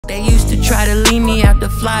They used to try to leave me out the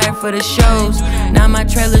flyer for the shows. Now my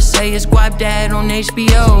trailer say it's Guap Dad on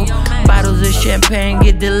HBO. Bottles of champagne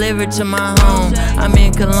get delivered to my home. I'm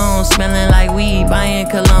in Cologne, smelling like weed, buying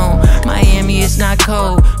cologne. Miami, it's not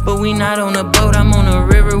cold, but we not on a boat. I'm on a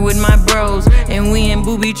river with my bros, and we in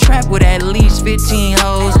booby trap with at least 15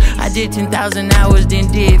 hoes. I did 10,000 hours,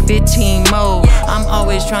 then did 15 more. I'm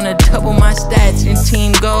always trying to double my stats in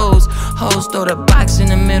team goals. Hoes throw the box in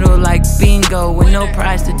the middle like bingo with no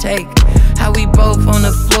prize to take. How we both on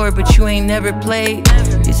the floor, but you ain't never played.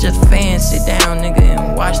 It's a fan, sit down, nigga,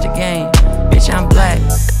 and watch the game. Bitch, I'm black,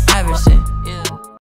 Iverson.